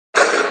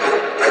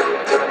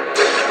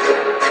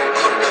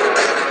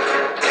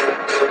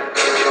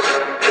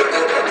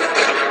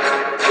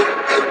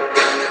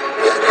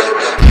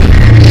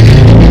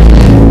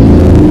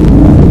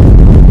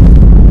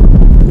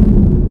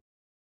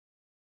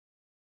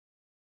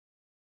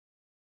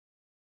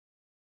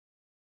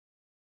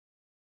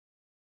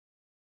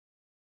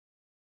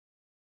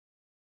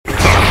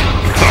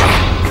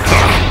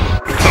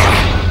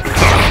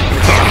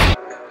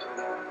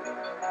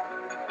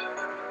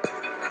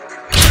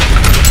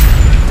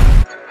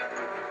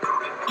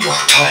Your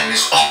time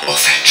is up,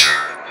 Avenger.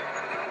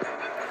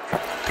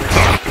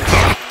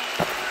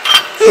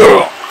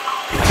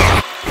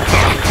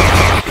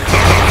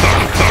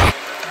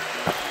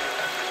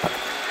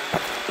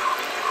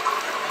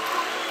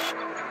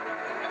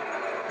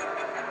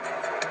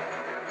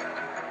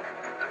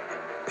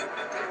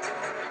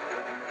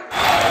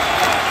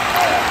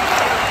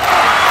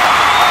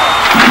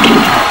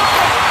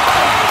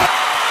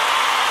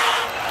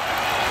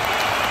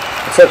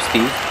 What's up,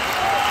 Steve?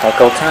 Like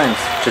old times,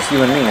 just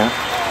you and me,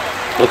 huh?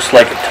 Looks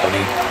like it, Tony.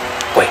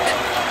 Wait,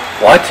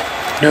 what?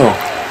 No,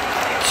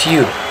 it's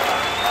you.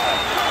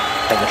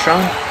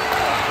 Galvatron?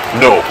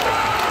 No.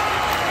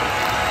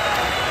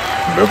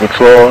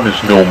 Megatron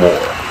is no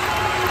more.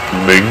 You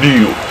may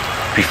kneel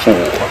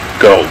before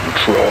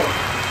Galvatron.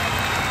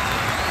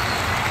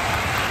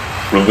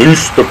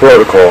 Release the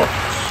Predacons.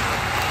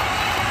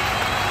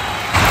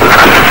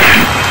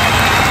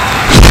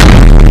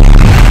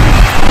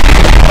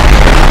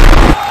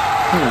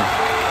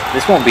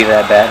 This won't be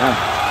that bad,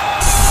 huh?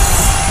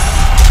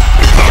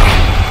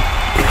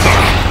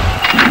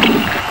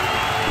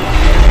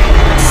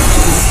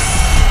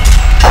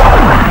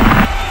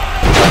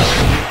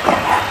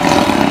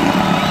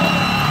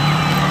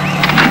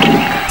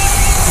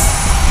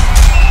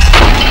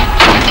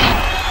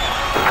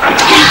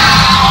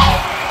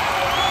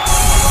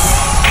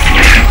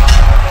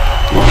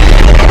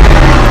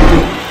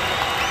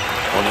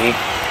 Tony,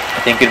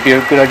 I think it'd be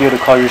a good idea to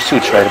call your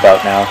suits right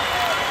about now.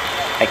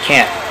 I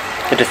can't.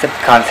 The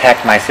Decepticons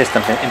hacked my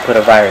systems and input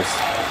a virus,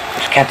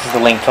 which cancels the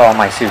link to all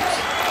my suits.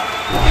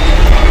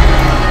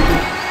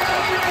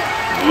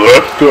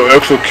 Let the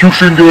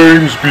execution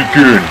games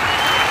begin.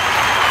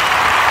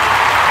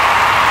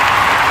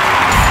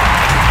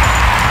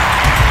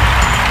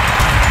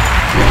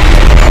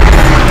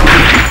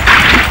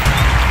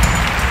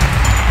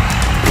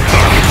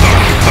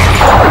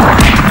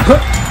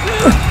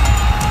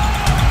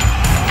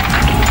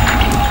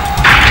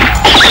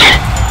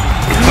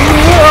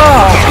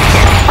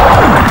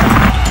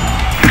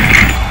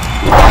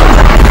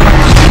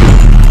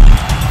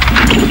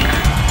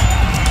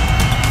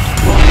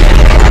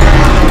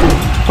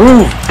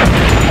 Move!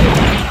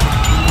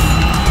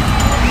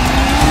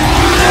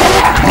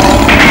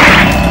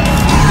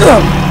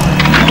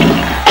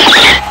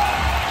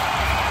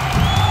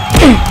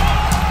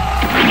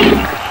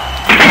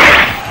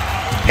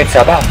 It's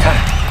about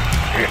time.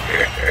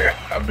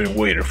 I've been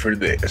waiting for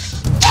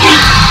this.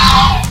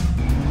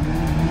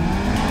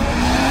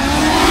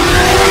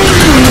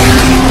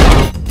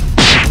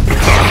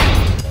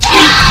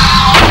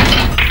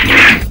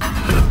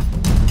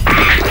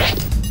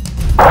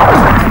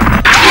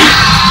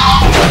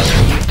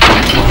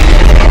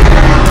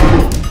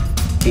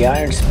 The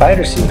Iron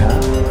Spider suit, huh?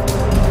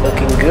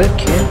 Looking good,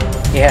 kid.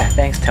 Yeah,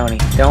 thanks, Tony.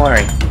 Don't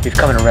worry, we've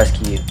come to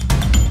rescue you.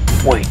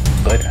 Wait,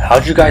 but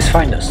how'd you guys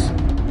find us?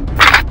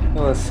 It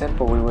was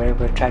simple. We were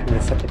able to track the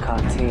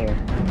Decepticons here.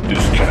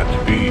 This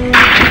can't be.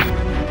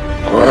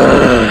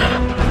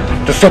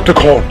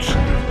 Decepticons!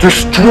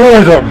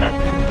 Destroy them!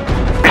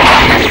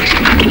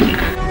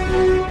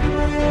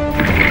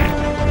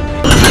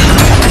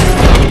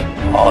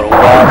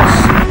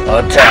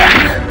 Autobots,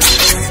 attack!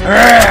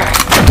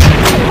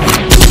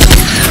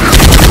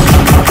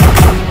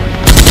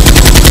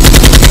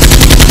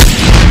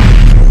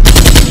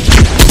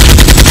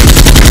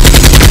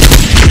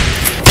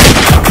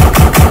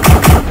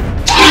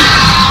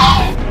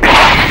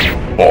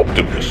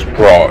 Optimus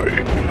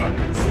Prime.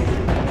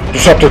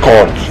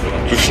 Decepticons!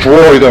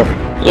 Destroy them!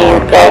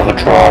 Lord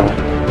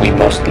Galvatron, we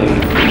must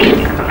leave.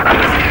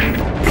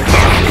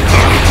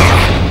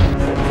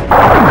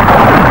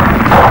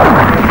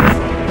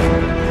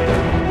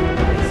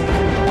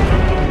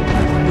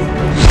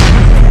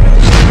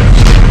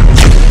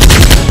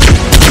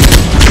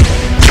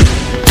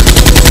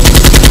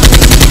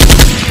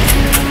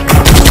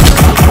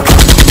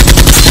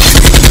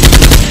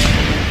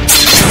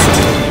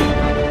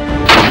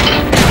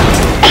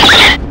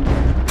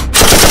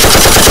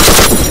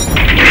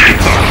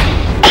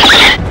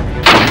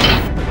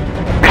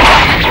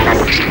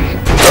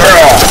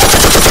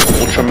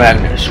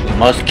 Magnus, we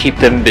must keep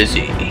them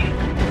busy.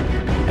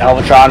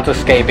 Galvatron's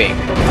escaping.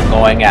 I'm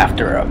going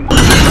after him.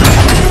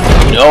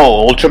 No,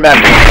 Ultra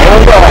Magnus,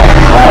 hold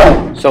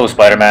on! So,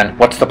 Spider-Man,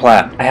 what's the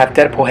plan? I have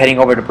Deadpool heading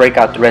over to break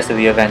out the rest of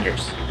the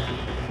Avengers.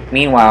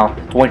 Meanwhile,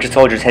 the Winter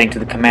Soldier's heading to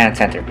the command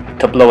center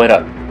to blow it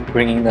up,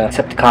 bringing the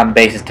Decepticon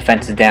base's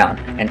defenses down,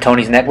 and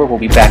Tony's network will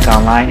be back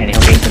online and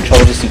he'll gain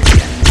control of the suits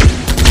again.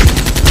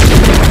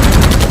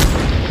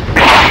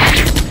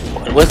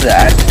 What was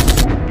that?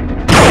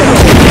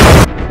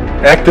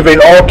 Activate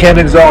all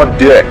cannons on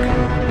deck.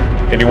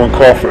 Anyone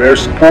call for air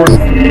support?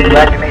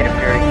 Glad you made it,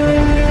 Fury.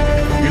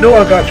 You know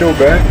I got your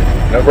back.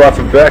 And I brought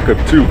some backup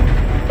too.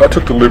 I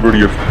took the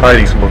liberty of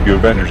hiding some of the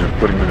Avengers and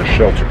putting them in a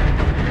shelter.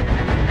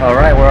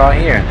 Alright, we're all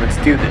here. Let's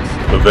do this.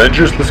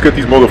 Avengers, let's get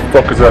these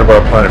motherfuckers out of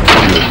our planet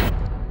for good.